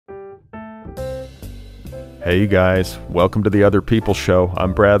Hey you guys, welcome to the Otherppl Show.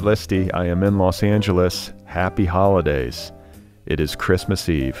 I'm Brad Listi. I am in Los Angeles. Happy holidays. It is Christmas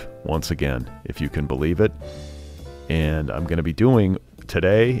Eve, once again, if you can believe it. And I'm going to be doing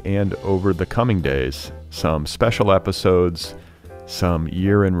today and over the coming days some special episodes, some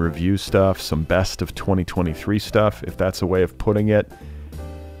year in review stuff, some best of 2023 stuff, if that's a way of putting it,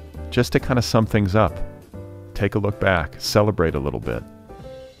 just to kind of sum things up. Take a look back, celebrate a little bit.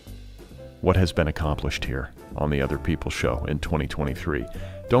 What has been accomplished here on the Otherppl Show in 2023.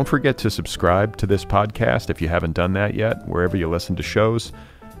 Don't forget to subscribe to this podcast if you haven't done that yet. Wherever you listen to shows,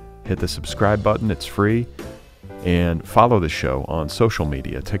 hit the subscribe button. It's free. And follow the show on social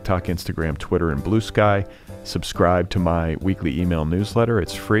media, TikTok, Instagram, Twitter, and Bluesky. Subscribe to my weekly email newsletter.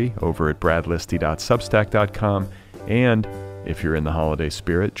 It's free over at bradlisti.substack.com. And if you're in the holiday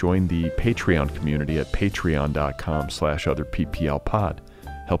spirit, join the Patreon community at patreon.com/otherpplpod.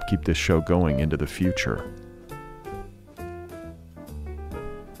 Help keep this show going into the future.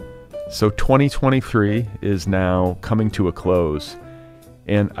 So 2023 is now coming to a close,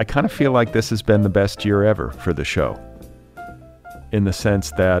 and I kind of feel like this has been the best year ever for the show, in the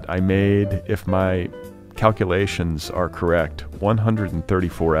sense that I made, if my calculations are correct,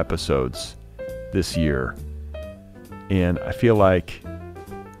 134 episodes this year. And I feel like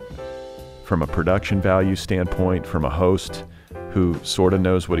from a production value standpoint, from a host who sort of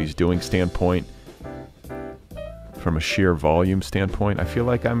knows what he's doing standpoint, from a sheer volume standpoint, I feel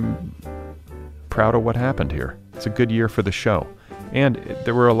like I'm proud of what happened here. It's a good year for the show. And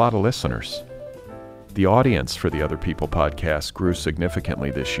there were a lot of listeners. The audience for the Otherppl podcast grew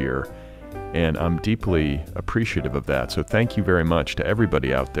significantly this year, and I'm deeply appreciative of that. So thank you very much to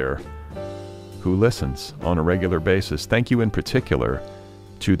everybody out there who listens on a regular basis. Thank you in particular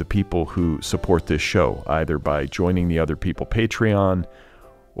to the people who support this show, either by joining the Otherppl Patreon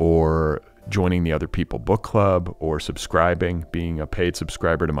or joining the Otherppl Book Club or subscribing, being a paid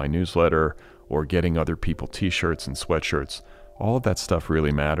subscriber to my newsletter or getting Otherppl t-shirts and sweatshirts. All of that stuff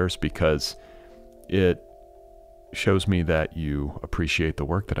really matters because it shows me that you appreciate the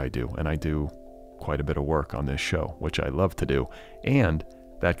work that I do. And I do quite a bit of work on this show, which I love to do. And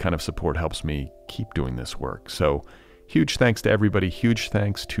that kind of support helps me keep doing this work. So huge thanks to everybody. Huge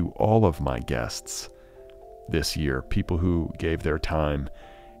thanks to all of my guests this year, people who gave their time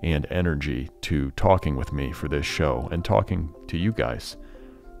and energy to talking with me for this show and talking to you guys,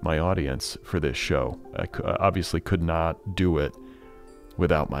 my audience, for this show. I obviously could not do it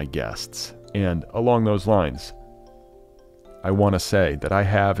without my guests. And along those lines, I want to say that I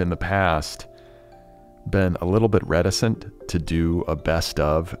have in the past been a little bit reticent to do a best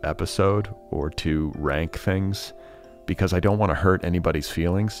of episode or to rank things because I don't want to hurt anybody's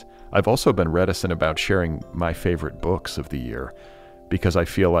feelings. I've also been reticent about sharing my favorite books of the year because I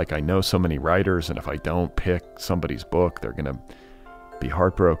feel like I know so many writers, and if I don't pick somebody's book, they're going to be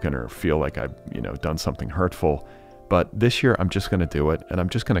heartbroken or feel like I've, done something hurtful. But this year I'm just going to do it, and I'm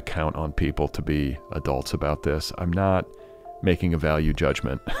just going to count on people to be adults about this. I'm not making a value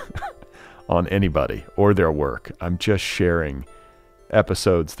judgment on anybody or their work. I'm just sharing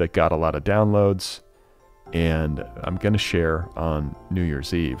episodes that got a lot of downloads, and I'm going to share on New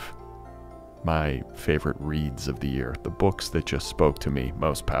Year's Eve my favorite reads of the year, the books that just spoke to me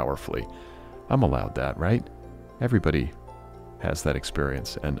most powerfully. I'm allowed that, right? Everybody has that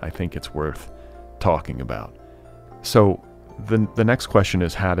experience, and I think it's worth talking about. So the next question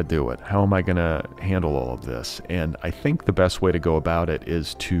is how to do it. How am I going to handle all of this? And I think the best way to go about it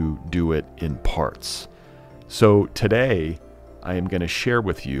is to do it in parts. So today I am going to share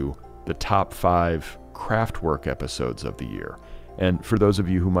with you the top 5 Craftwork episodes of the year. And for those of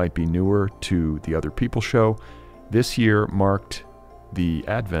you who might be newer to the Otherppl Show, this year marked the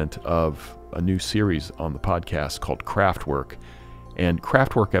advent of a new series on the podcast called Craftwork. And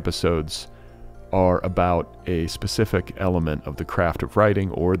Craftwork episodes are about a specific element of the craft of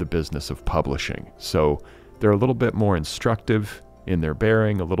writing or the business of publishing. So they're a little bit more instructive in their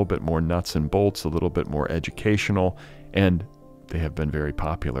bearing, a little bit more nuts and bolts, a little bit more educational, and they have been very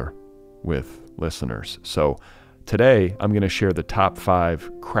popular with listeners. So today I'm going to share the top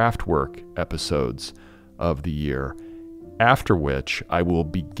 5 Craftwork episodes of the year, after which I will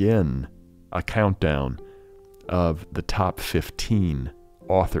begin a countdown of the top 15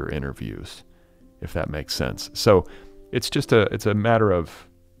 author interviews, if that makes sense. So it's a matter of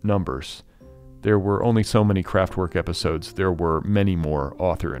numbers. There were only so many Craftwork episodes. There were many more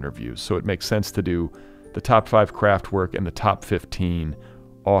author interviews. So it makes sense to do the top 5 Craftwork and the top 15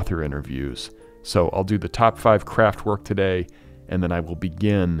 author interviews. So I'll do the top 5 Craftwork today, and then I will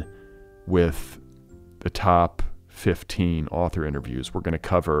begin with the top 15 author interviews. We're going to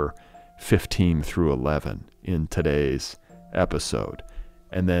cover 15 through 11 in today's episode.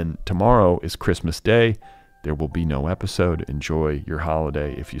 And then tomorrow is Christmas Day. There will be no episode. Enjoy your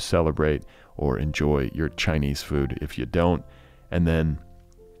holiday if you celebrate, or enjoy your Chinese food if you don't. And then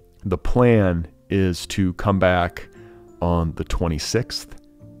the plan is to come back on the 26th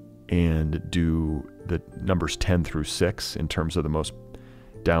and do the numbers 10 through 6 in terms of the most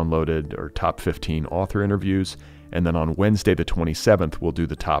downloaded or top 15 author interviews. And then on Wednesday, the 27th, we'll do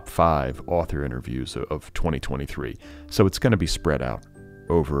the top 5 author interviews of 2023. So it's going to be spread out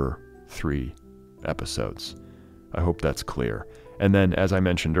over 3 episodes. I hope that's clear. And then, as I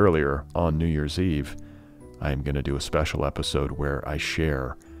mentioned earlier, on New Year's Eve, I'm going to do a special episode where I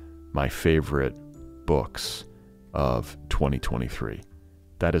share my favorite books of 2023.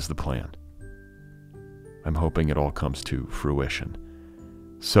 That is the plan. I'm hoping it all comes to fruition.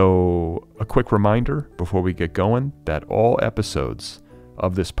 So, a quick reminder before we get going that all episodes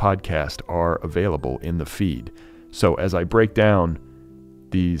of this podcast are available in the feed. So, as I break down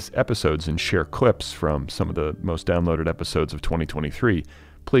these episodes and share clips from some of the most downloaded episodes of 2023,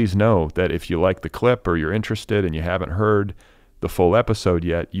 please know that if you like the clip or you're interested and you haven't heard the full episode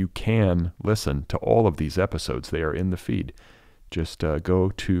yet, you can listen to all of these episodes. They are in the feed. Just go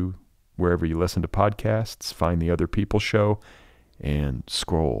to wherever you listen to podcasts, find the Otherppl show, and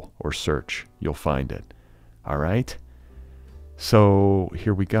scroll or search. You'll find it. All right? So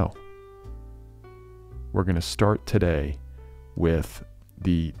here we go. We're going to start today with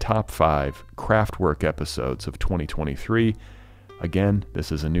the top 5 craftwork episodes of 2023. Again,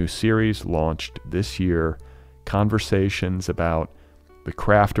 this is a new series launched this year. Conversations about the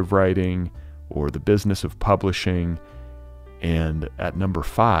craft of writing or the business of publishing. And at number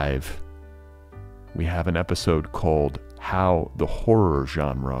 5, we have an episode called How the Horror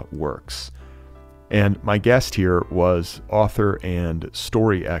Genre Works. And my guest here was author and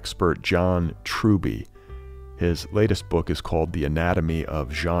story expert John Truby. His latest book is called The Anatomy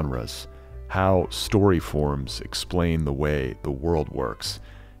of Genres: How Story Forms Explain the Way the World Works.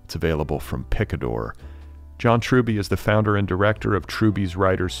 It's available from Picador. John Truby is the founder and director of Truby's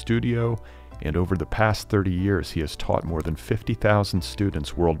Writers Studio, and over the past 30 years he has taught more than 50,000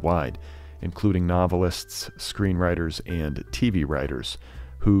 students worldwide, including novelists, screenwriters, and TV writers,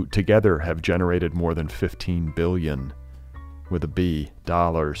 who together have generated more than $15 billion, with a B,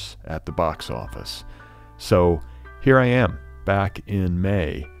 dollars at the box office. So here I am, back in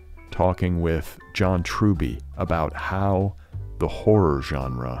May, talking with John Truby about how the horror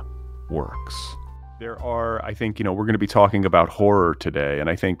genre works. There are, I think, we're going to be talking about horror today, and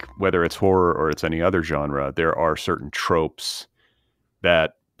I think whether it's horror or it's any other genre, there are certain tropes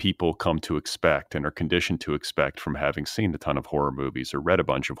that people come to expect and are conditioned to expect from having seen a ton of horror movies or read a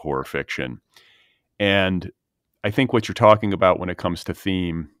bunch of horror fiction. And I think what you're talking about when it comes to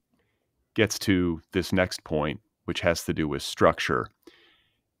theme gets to this next point, which has to do with structure.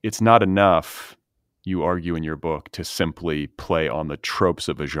 It's not enough, you argue in your book, to simply play on the tropes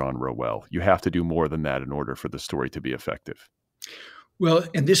of a genre well. You have to do more than that in order for the story to be effective. Well,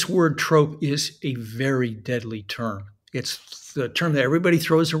 and this word trope is a very deadly term. It's the term that everybody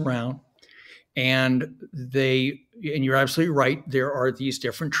throws around, and you're absolutely right, there are these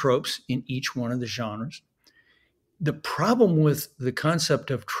different tropes in each one of the genres. The problem with the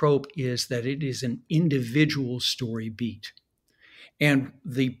concept of trope is that it is an individual story beat. And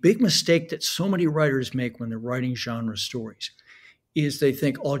the big mistake that so many writers make when they're writing genre stories is they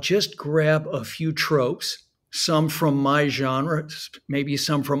think, I'll just grab a few tropes, some from my genre, maybe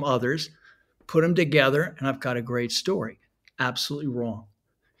some from others, put them together, and I've got a great story. Absolutely wrong.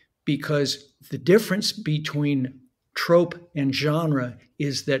 Because the difference between trope and genre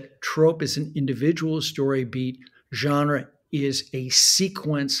is that trope is an individual story beat. Genre is a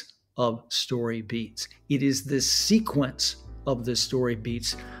sequence of story beats. It is the sequence of the story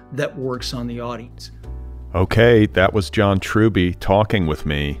beats that works on the audience. Okay, that was John Truby talking with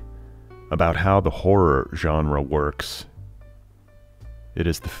me about how the horror genre works. It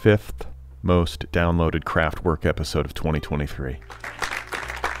is the 5th most downloaded Craftwork episode of 2023.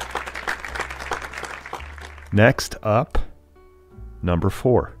 Next up, number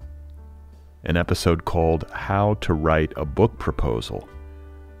 4. An episode called How to Write a Book Proposal.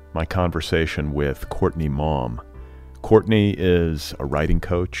 My conversation with Courtney Maum. Courtney is a writing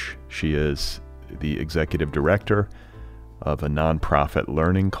coach. She is the executive director of a nonprofit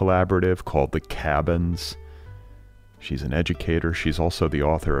learning collaborative called The Cabins. She's an educator. She's also the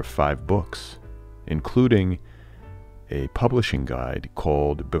author of 5 books, including a publishing guide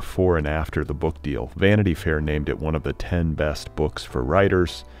called Before and After the Book Deal. Vanity Fair named it one of the 10 best books for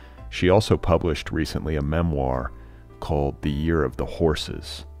writers. She also published recently a memoir called The Year of the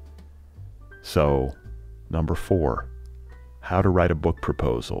Horses. So, number 4, how to write a book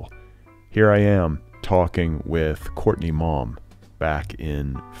proposal. Here I am talking with Courtney Maum back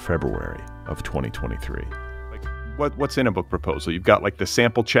in February of 2023. What's in a book proposal? You've got like the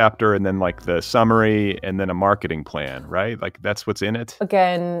sample chapter and then like the summary and then a marketing plan, right? Like that's what's in it.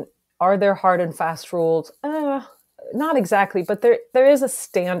 Again, are there hard and fast rules? Not exactly, but there is a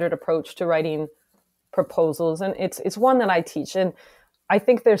standard approach to writing proposals, and it's one that I teach. And I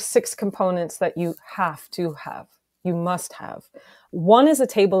think there's 6 components that you have to have. You must have. One is a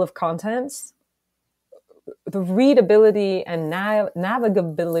table of contents. The readability and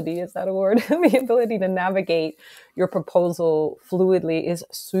navigability, is that a word? The ability to navigate your proposal fluidly is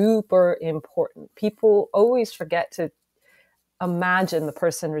super important. People always forget to imagine the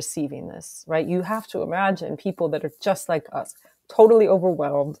person receiving this, right? You have to imagine people that are just like us, totally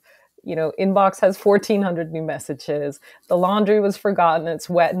overwhelmed. You know, inbox has 1,400 new messages. The laundry was forgotten. It's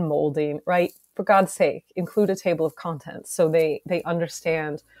wet and molding, right? For God's sake, include a table of contents so they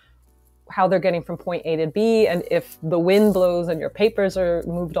understand how they're getting from point A to B. And if the wind blows and your papers are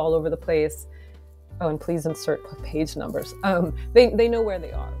moved all over the place, oh, and please insert page numbers. They know where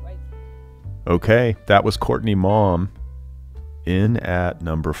they are, right? Okay, that was Courtney Maum in at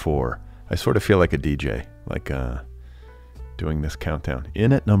number 4. I sort of feel like a DJ, like doing this countdown.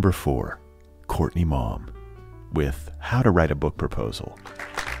 In at number 4, Courtney Maum with How to Write a Book Proposal.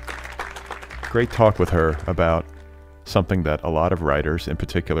 Great talk with her about something that a lot of writers, in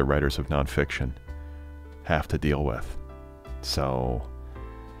particular writers of nonfiction, have to deal with. So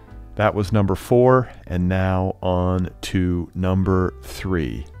that was number 4, and now on to number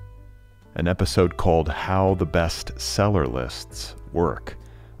 3, an episode called How the Best Seller Lists Work,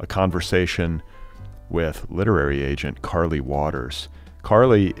 a conversation with literary agent Carly Waters.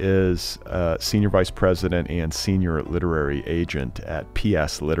 Carly is Senior Vice President and Senior Literary Agent at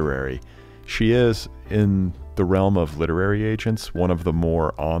PS Literary. She is, in the realm of literary agents, one of the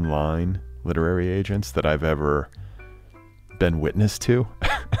more online literary agents that I've ever been witness to.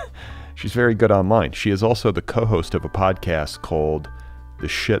 She's very good online. She is also the co-host of a podcast called The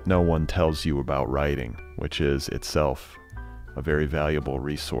Shit No One Tells You About Writing, which is itself a very valuable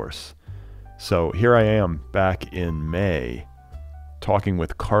resource. So here I am back in May talking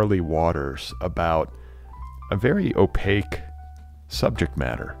with Carly Waters about a very opaque subject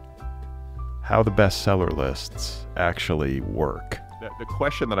matter: how the bestseller lists actually work. The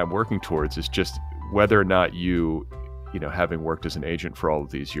question that I'm working towards is just whether or not you know, having worked as an agent for all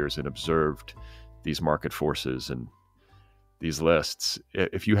of these years and observed these market forces and these lists,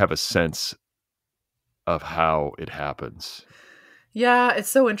 if you have a sense of how it happens. Yeah, it's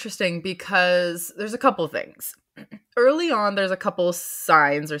so interesting because there's a couple things. Early on, there's a couple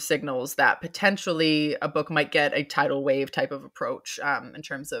signs or signals that potentially a book might get a tidal wave type of approach in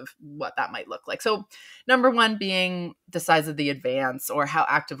terms of what that might look like. So number 1 being the size of the advance, or how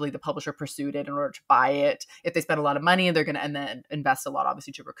actively the publisher pursued it in order to buy it. If they spend a lot of money, they're going to and then invest a lot,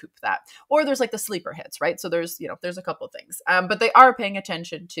 obviously, to recoup that. Or there's like the sleeper hits, right? So there's a couple of things, but they are paying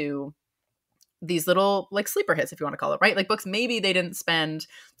attention to these little like sleeper hits, if you want to call it, right? Like books maybe they didn't spend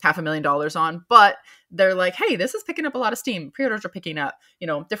 $500,000 on, but they're like, hey, this is picking up a lot of steam. Pre-orders are picking up,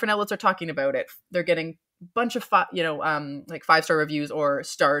 different outlets are talking about it. They're getting a bunch of, like 5-star reviews or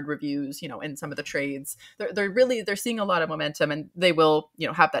starred reviews, in some of the trades. They're seeing a lot of momentum, and they will,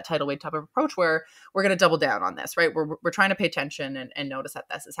 have that tidal wave type of approach where we're going to double down on this, right? We're trying to pay attention and notice that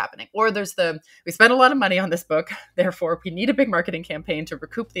this is happening. Or there's we spent a lot of money on this book, therefore we need a big marketing campaign to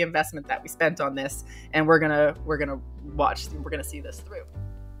recoup the investment that we spent on this, and we're gonna see this through.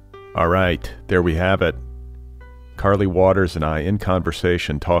 All right, there we have it. Carly Waters and I in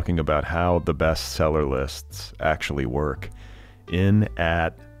conversation talking about how the bestseller lists actually work. In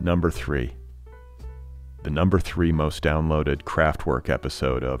at number 3, the number 3 most downloaded Craftwork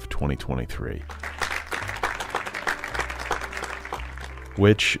episode of 2023.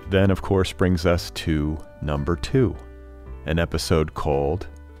 Which then, of course, brings us to number 2, an episode called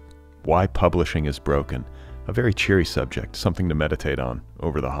Why Publishing is Broken. A very cheery subject, something to meditate on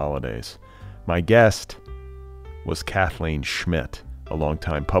over the holidays. My guest was Kathleen Schmidt, a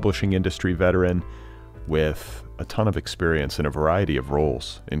longtime publishing industry veteran with a ton of experience in a variety of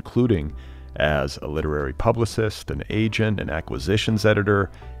roles, including as a literary publicist, an agent, an acquisitions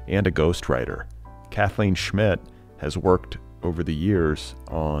editor, and a ghostwriter. Kathleen Schmidt has worked over the years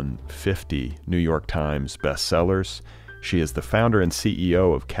on 50 New York Times bestsellers. She is the founder and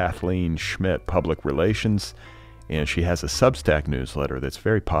CEO of Kathleen Schmidt Public Relations, and she has a Substack newsletter that's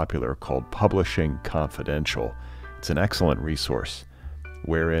very popular called Publishing Confidential. It's an excellent resource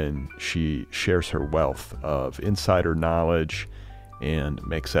wherein she shares her wealth of insider knowledge and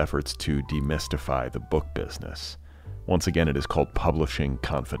makes efforts to demystify the book business. Once again, it is called Publishing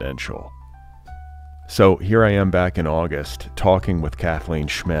Confidential. So here I am back in August talking with Kathleen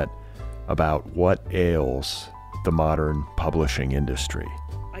Schmidt about what ails the modern publishing industry.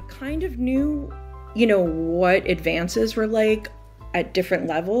 I kind of knew, what advances were like at different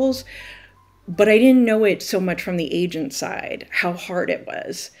levels, but I didn't know it so much from the agent side, how hard it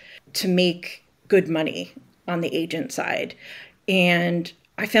was to make good money on the agent side. And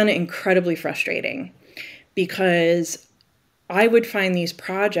I found it incredibly frustrating because I would find these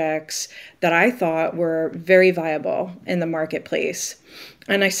projects that I thought were very viable in the marketplace,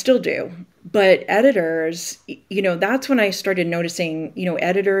 and I still do. But editors, that's when I started noticing,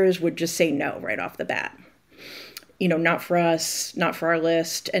 editors would just say no right off the bat. Not for us, not for our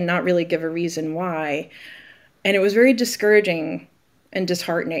list, and not really give a reason why. And it was very discouraging and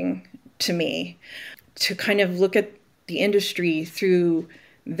disheartening to me to kind of look at the industry through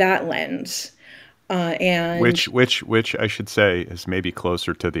that lens. And which I should say is maybe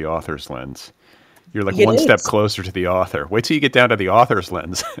closer to the author's lens. You're like It step is. closer to the author. Wait till you get down to the author's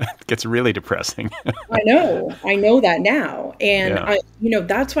lens. It gets really depressing. I know that now. And Yeah.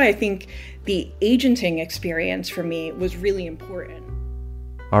 that's why I think the agenting experience for me was really important.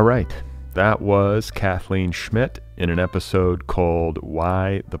 All right. That was Kathleen Schmidt in an episode called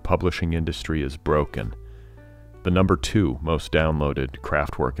Why the Publishing Industry is Broken, the number 2 most downloaded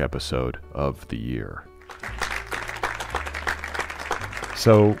Craftwork episode of the year.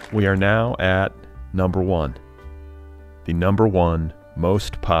 So we are now at number 1. The number 1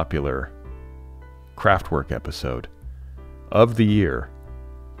 most popular Craftwork episode of the year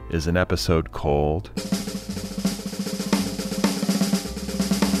is an episode called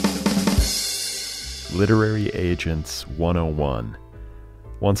Literary Agents 101.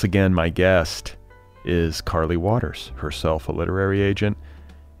 Once again, my guest is Carly Waters, herself a literary agent,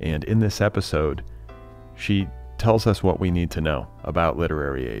 and in this episode, she tells us what we need to know about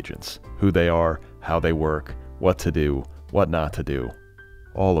literary agents, who they are, how they work, what to do, what not to do,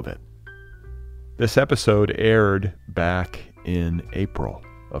 all of it. This episode aired back in April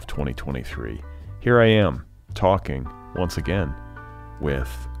of 2023. Here I am talking once again with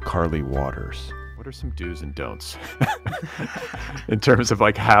Carly Waters. What are some do's and don'ts in terms of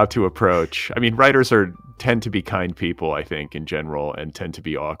like how to approach? I mean, writers tend to be kind people, I think, in general, and tend to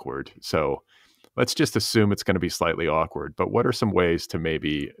be awkward. So let's just assume it's going to be slightly awkward. But what are some ways to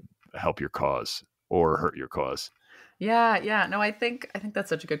maybe help your cause or hurt your cause? Yeah. No, I think that's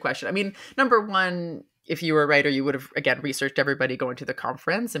such a good question. I mean, number one, if you were a writer, you would have, again, researched everybody going to the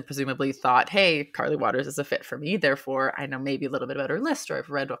conference and presumably thought, hey, Carly Waters is a fit for me. Therefore, I know maybe a little bit about her list, or I've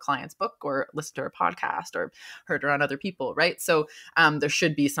read a client's book, or listened to her podcast, or heard her on other people, right? So there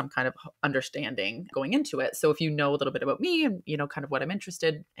should be some kind of understanding going into it. So if you know a little bit about me and, kind of what I'm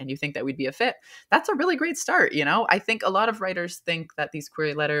interested in, and you think that we'd be a fit, that's a really great start. I think a lot of writers think that these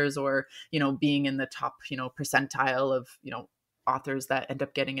query letters or, being in the top, percentile of, authors that end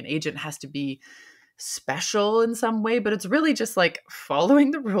up getting an agent has to be special in some way, but it's really just like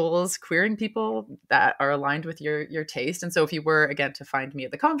following the rules, querying people that are aligned with your taste. And so if you were, again, to find me at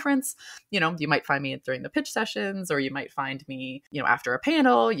the conference, you might find me during the pitch sessions, or you might find me, after a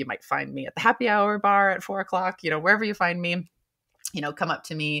panel, you might find me at the happy hour bar at 4:00, wherever you find me. Come up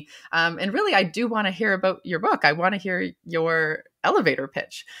to me. And really, I do want to hear about your book. I want to hear your elevator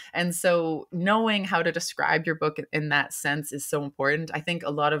pitch. And so knowing how to describe your book in that sense is so important. I think a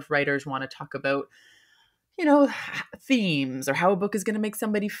lot of writers want to talk about, themes, or how a book is going to make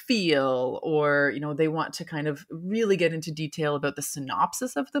somebody feel, or, they want to kind of really get into detail about the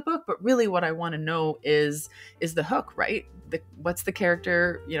synopsis of the book. But really what I want to know is the hook, right? What's the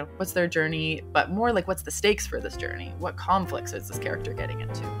character, what's their journey, but more like what's the stakes for this journey? What conflicts is this character getting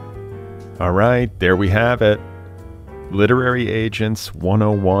into? All right, there we have it. Literary Agents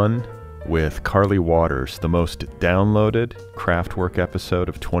 101 with Carly Waters, the most downloaded Craftwork episode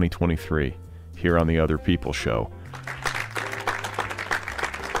of 2023 here on the Otherppl show.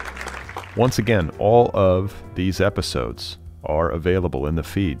 Once again, all of these episodes are available in the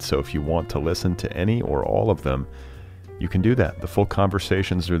feed, so if you want to listen to any or all of them, you can do that. The full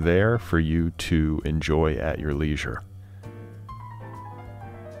conversations are there for you to enjoy at your leisure.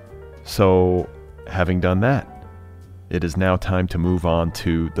 So, having done that, it is now time to move on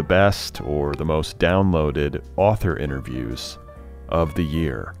to the best or the most downloaded author interviews of the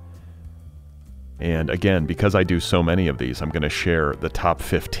year. And again, because I do so many of these, I'm going to share the top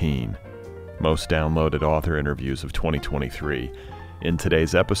 15 most downloaded author interviews of 2023. In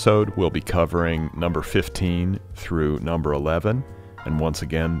today's episode, we'll be covering number 15 through number 11. And once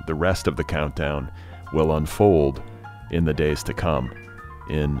again, the rest of the countdown will unfold in the days to come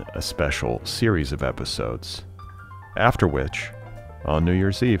in a special series of episodes. After which, on New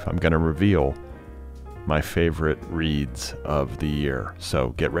Year's Eve, I'm going to reveal my favorite reads of the year. So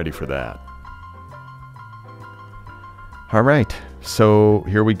get ready for that. All right, so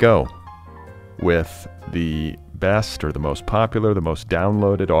here we go with the best or the most popular, the most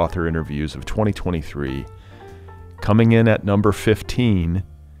downloaded author interviews of 2023. Coming in at number 15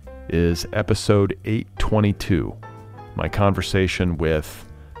 is episode 822, my conversation with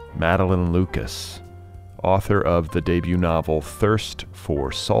Madeline Lucas, author of the debut novel Thirst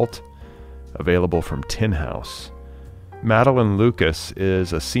for Salt, available from Tin House. Madeline Lucas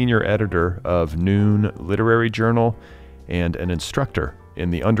is a senior editor of Noon Literary Journal and an instructor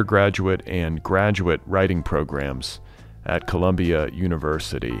in the undergraduate and graduate writing programs at Columbia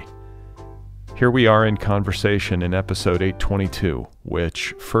University. Here we are in conversation in episode 822,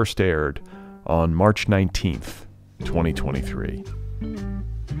 which first aired on March 19th, 2023.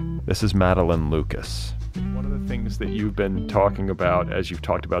 This is Madeline Lucas. One of the things that you've been talking about as you've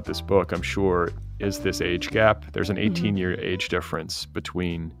talked about this book, I'm sure, is this age gap. There's an 18-year age difference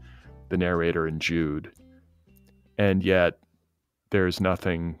between the narrator and Jude. And yet there's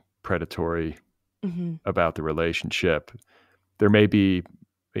nothing predatory about the relationship. There may be,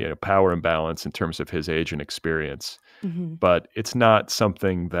 power imbalance in terms of his age and experience, but it's not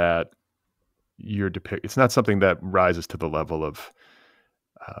something that it's not something that rises to the level of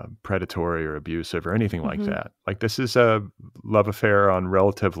predatory or abusive or anything like that. Like, this is a love affair on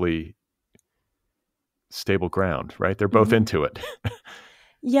relatively stable ground, right? They're both into it.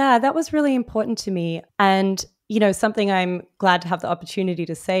 Yeah, that was really important to me. And something I'm glad to have the opportunity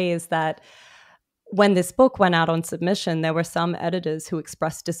to say is that when this book went out on submission, there were some editors who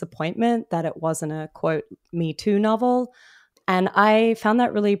expressed disappointment that it wasn't a, quote, Me Too novel. And I found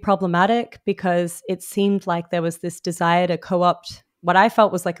that really problematic because it seemed like there was this desire to co-opt what I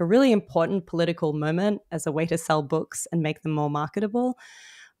felt was like a really important political moment as a way to sell books and make them more marketable.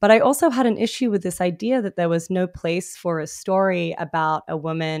 But I also had an issue with this idea that there was no place for a story about a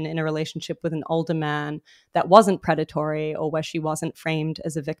woman in a relationship with an older man that wasn't predatory or where she wasn't framed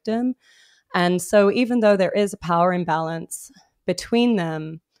as a victim. And so even though there is a power imbalance between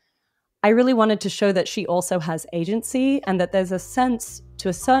them, I really wanted to show that she also has agency and that there's a sense to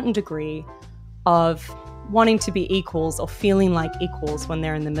a certain degree of wanting to be equals or feeling like equals when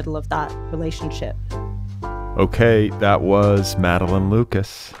they're in the middle of that relationship. Okay, that was Madeline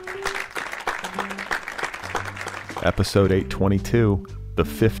Lucas. Episode 822, the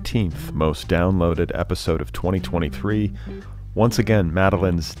 15th most downloaded episode of 2023. Once again,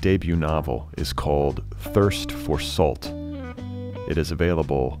 Madeline's debut novel is called Thirst for Salt. It is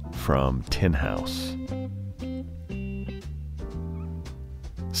available from Tin House.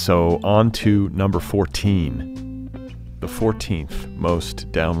 So on to number 14, the 14th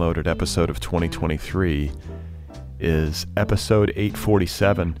most downloaded episode of 2023 is episode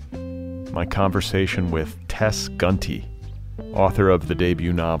 847, my conversation with Tess Gunty, author of the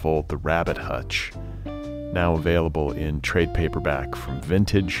debut novel The Rabbit Hutch, now available in trade paperback from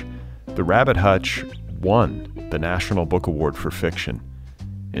Vintage. The Rabbit Hutch won the National Book Award for Fiction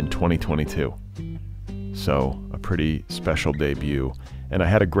in 2022. So a pretty special debut. And I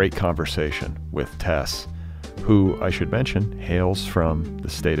had a great conversation with Tess, who, I should mention, hails from the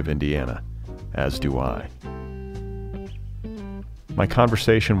state of Indiana, as do I. My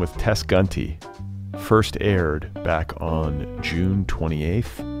conversation with Tess Gunty first aired back on June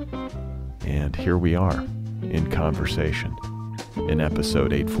 28th, and here we are in conversation in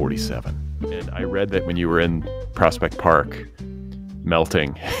episode 847. And I read that when you were in Prospect Park,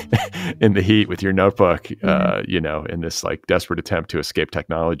 melting in the heat with your notebook, in this like desperate attempt to escape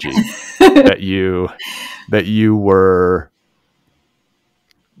technology, that you were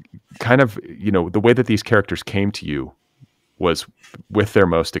kind of, the way that these characters came to you was with their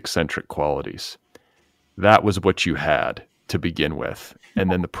most eccentric qualities. That was what you had to begin with. And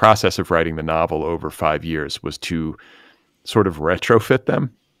then the process of writing the novel over 5 years was to sort of retrofit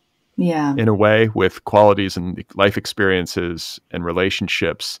them. Yeah. In a way, with qualities and life experiences and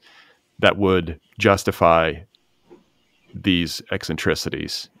relationships that would justify these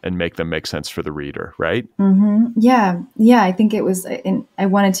eccentricities and make them make sense for the reader, right? Mm-hmm. Yeah. I think it was, I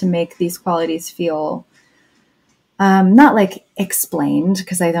wanted to make these qualities feel not like explained,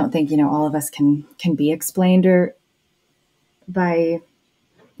 because I don't think, all of us can be explained or by,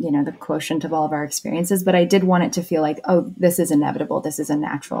 the quotient of all of our experiences, but I did want it to feel like, oh, this is inevitable. This is a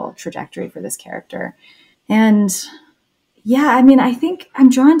natural trajectory for this character. And yeah, I think I'm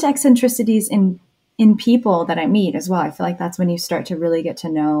drawn to eccentricities in people that I meet as well. I feel like that's when you start to really get to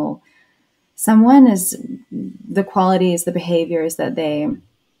know someone is the qualities, the behaviors that they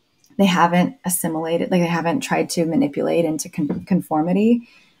haven't assimilated, like they haven't tried to manipulate into conformity,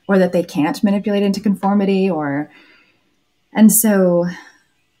 or that they can't manipulate into conformity, and so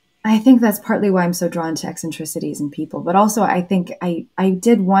I think that's partly why I'm so drawn to eccentricities in people. But also I think I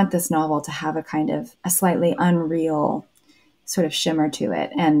did want this novel to have a kind of a slightly unreal sort of shimmer to it,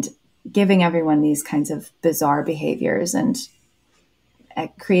 and giving everyone these kinds of bizarre behaviors and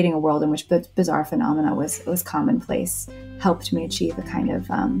creating a world in which bizarre phenomena was commonplace helped me achieve a kind of,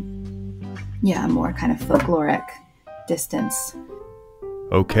 a more kind of folkloric distance.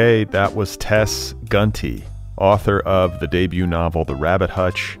 Okay, that was Tess Gunty, author of the debut novel The Rabbit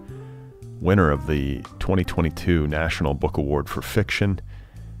Hutch, winner of the 2022 National Book Award for Fiction.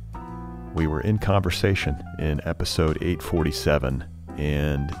 We were in conversation in episode 847,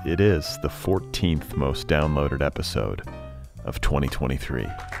 and it is the 14th most downloaded episode of 2023.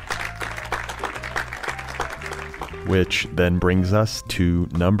 Which then brings us to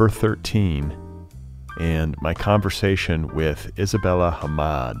number 13, and my conversation with Isabella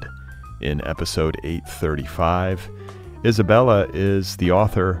Hamad in episode 835. Isabella is the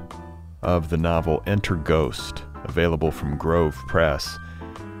author of the novel Enter Ghost, available from Grove Press.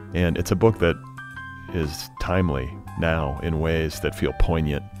 And it's a book that is timely now in ways that feel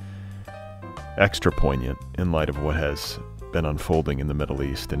poignant, extra poignant in light of what has been unfolding in the Middle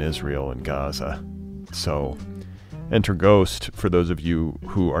East and Israel and Gaza. So, Enter Ghost, for those of you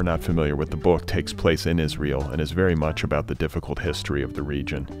who are not familiar with the book, takes place in Israel and is very much about the difficult history of the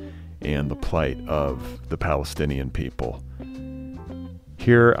region and the plight of the Palestinian people.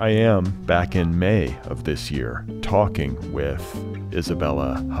 Here I am back in May of this year talking with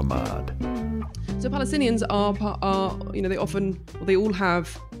Isabella Hamad. So Palestinians they all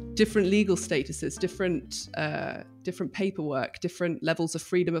have different legal statuses, different paperwork, different levels of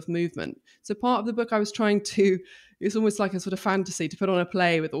freedom of movement. So part of the book I was trying to, it's almost like a sort of fantasy to put on a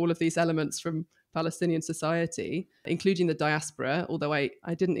play with all of these elements from Palestinian society, including the diaspora, although I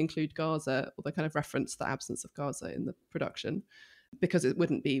didn't include Gaza, although I kind of referenced the absence of Gaza in the production, because it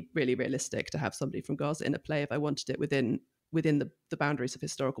wouldn't be really realistic to have somebody from Gaza in a play if I wanted it within the boundaries of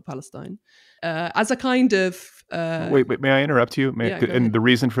historical Palestine. As a kind of... Wait, may I interrupt you? And the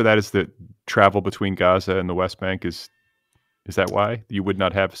reason for that is that travel between Gaza and the West Bank is that why? You would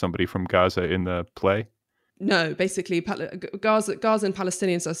not have somebody from Gaza in the play? No, basically, Gaza and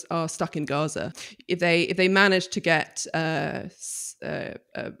Palestinians are stuck in Gaza. If they manage to get a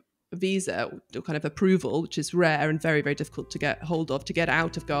visa or kind of approval, which is rare and very, very difficult to get hold of, to get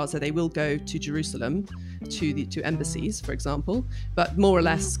out of Gaza, they will go to Jerusalem, to embassies, for example. But more or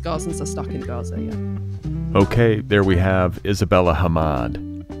less, Gazans are stuck in Gaza, yeah. Okay, there we have Isabella Hamad.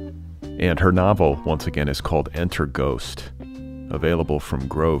 And her novel, once again, is called Enter Ghost, available from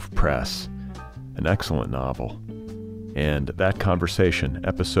Grove Press. An excellent novel. And that conversation,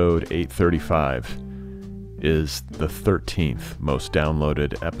 episode 835, is the 13th most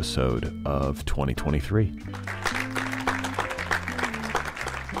downloaded episode of 2023.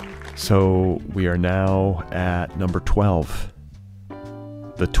 So we are now at number 12.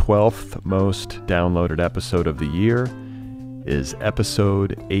 The 12th most downloaded episode of the year is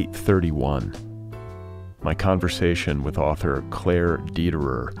episode 831. My conversation with author Claire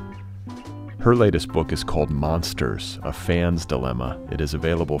Dederer. Her latest book is called Monsters, A Fan's Dilemma. It is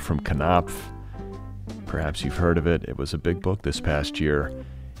available from Knopf. Perhaps you've heard of it. It was a big book this past year,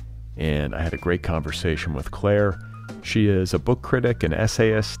 and I had a great conversation with Claire. She is a book critic, an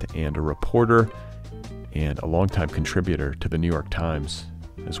essayist, and a reporter, and a longtime contributor to the New York Times,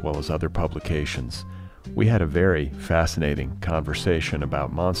 as well as other publications. We had a very fascinating conversation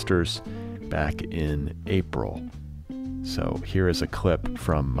about monsters back in April. So here is a clip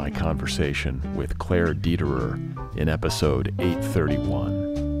from my conversation with Claire Dederer in episode 831.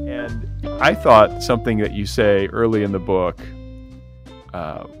 And I thought something that you say early in the book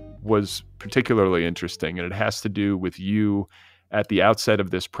was particularly interesting, and it has to do with you at the outset of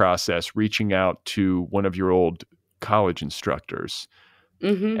this process reaching out to one of your old college instructors.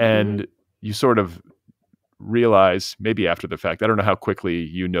 And you sort of realize, maybe after the fact, I don't know how quickly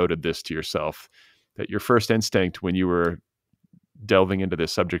you noted this to yourself, that your first instinct when you were delving into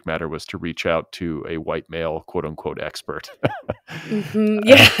this subject matter was to reach out to a white male, quote unquote, expert.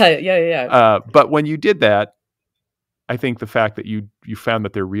 Yeah. But when you did that, I think the fact that you found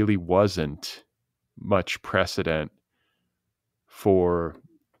that there really wasn't much precedent for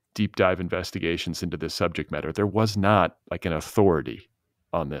deep dive investigations into this subject matter. There was not like an authority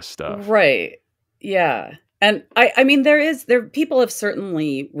on this stuff. Right. Yeah. And I mean, people have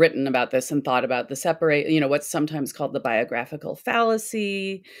certainly written about this and thought about what's sometimes called the biographical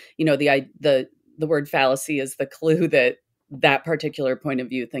fallacy. The word fallacy is the clue that particular point of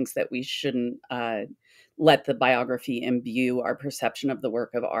view thinks that we shouldn't let the biography imbue our perception of the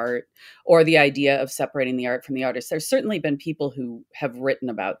work of art, or the idea of separating the art from the artist. There's certainly been people who have written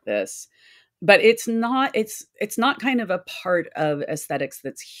about this, but it's not kind of a part of aesthetics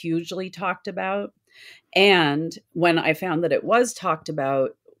that's hugely talked about. And when I found that it was talked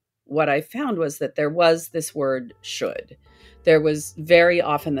about, what I found was that there was this word should. There was very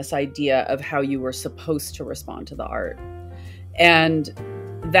often this idea of how you were supposed to respond to the art. And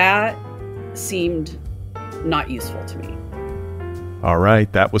that seemed not useful to me. All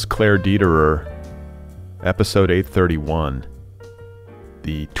right, that was Claire Dederer, episode 831,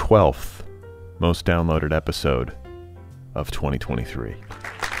 the 12th most downloaded episode of 2023.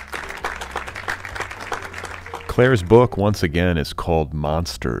 Claire's book, once again, is called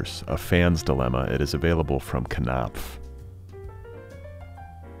Monsters, A Fan's Dilemma. It is available from Knopf.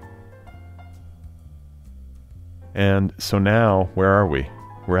 And so now, where are we?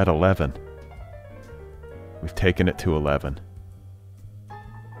 We're at 11. We've taken it to 11.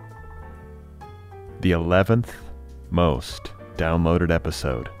 The 11th most downloaded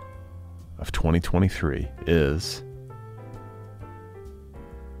episode of 2023 is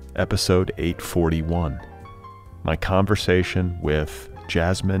episode 841. My conversation with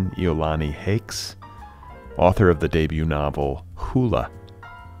Jasmine Iolani Hakes, author of the debut novel Hula,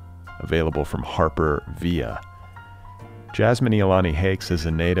 available from Harper Via. Jasmine Iolani Hakes is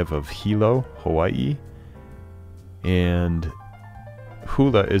a native of Hilo, Hawaii, and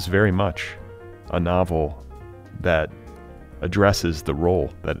Hula is very much a novel that addresses the role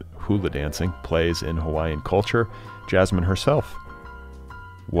that hula dancing plays in Hawaiian culture. Jasmine herself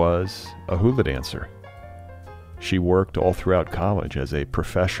was a hula dancer. She worked all throughout college as a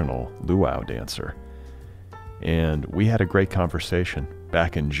professional luau dancer. And we had a great conversation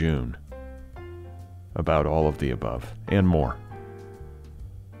back in June about all of the above and more.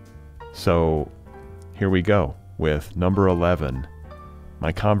 So here we go with number 11,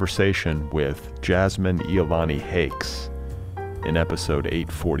 my conversation with Jasmine Iolani Hakes in episode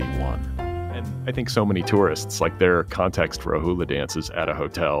 841. And I think so many tourists, like their context for a hula dance is at a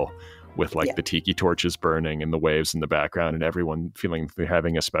hotel with the tiki torches burning and the waves in the background and everyone feeling they're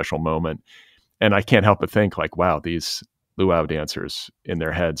having a special moment. And I can't help but think wow, these luau dancers in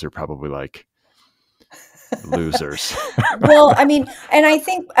their heads are probably losers. Well, I mean, and I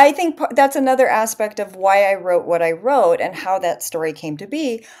think that's another aspect of why I wrote what I wrote and how that story came to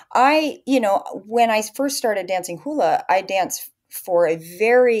be. When I first started dancing hula, I danced for a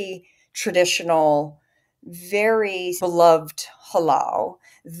very traditional, very beloved halau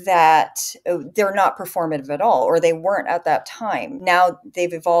that they're not performative at all, or they weren't at that time. Now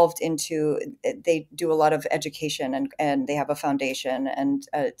they've evolved into, they do a lot of education and they have a foundation, and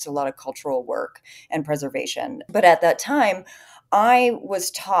it's a lot of cultural work and preservation. But at that time, I was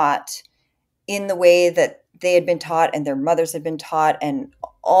taught in the way that they had been taught and their mothers had been taught, and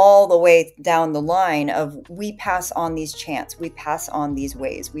all the way down the line of, we pass on these chants, we pass on these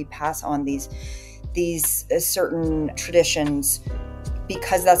ways, we pass on these certain traditions,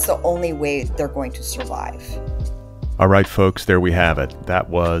 because that's the only way they're going to survive. All right, folks, there we have it. That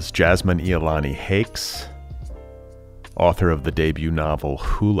was Jasmine Iolani Hakes, author of the debut novel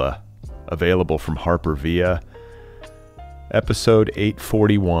Hula, available from Harper Via. Episode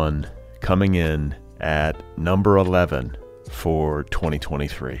 841, coming in at number 11 for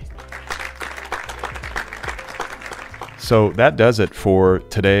 2023. So that does it for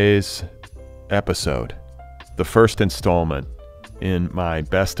today's episode, the first installment in my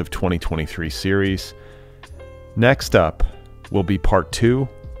Best of 2023 series. Next up will be part 2,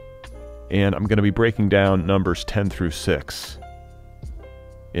 and I'm going to be breaking down numbers 10 through 6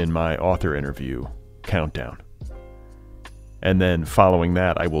 in my author interview countdown. And then following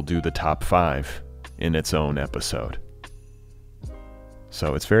that, I will do the top 5 in its own episode.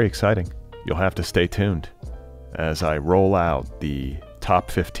 So it's very exciting. You'll have to stay tuned as I roll out the top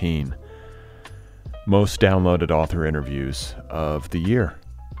 15 most downloaded author interviews of the year.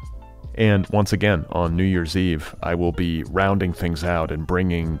 And once again, on New Year's Eve, I will be rounding things out and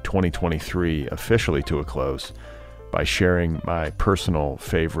bringing 2023 officially to a close by sharing my personal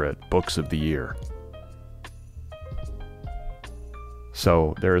favorite books of the year.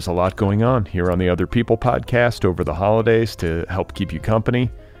 So there is a lot going on here on the Otherppl podcast over the holidays to help keep you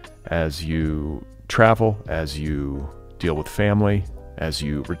company as you travel, as you deal with family, as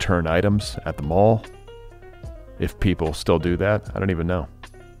you return items at the mall. If people still do that, I don't even know.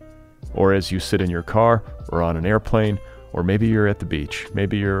 or as you sit in your car or on an airplane, or maybe you're at the beach.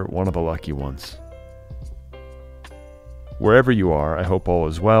 Maybe you're one of the lucky ones. Wherever you are, I hope all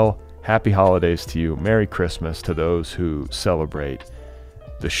is well. Happy holidays to you. Merry Christmas to those who celebrate.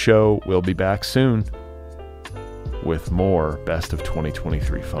 The show will be back soon with more Best of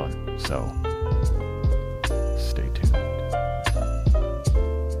 2023 fun. So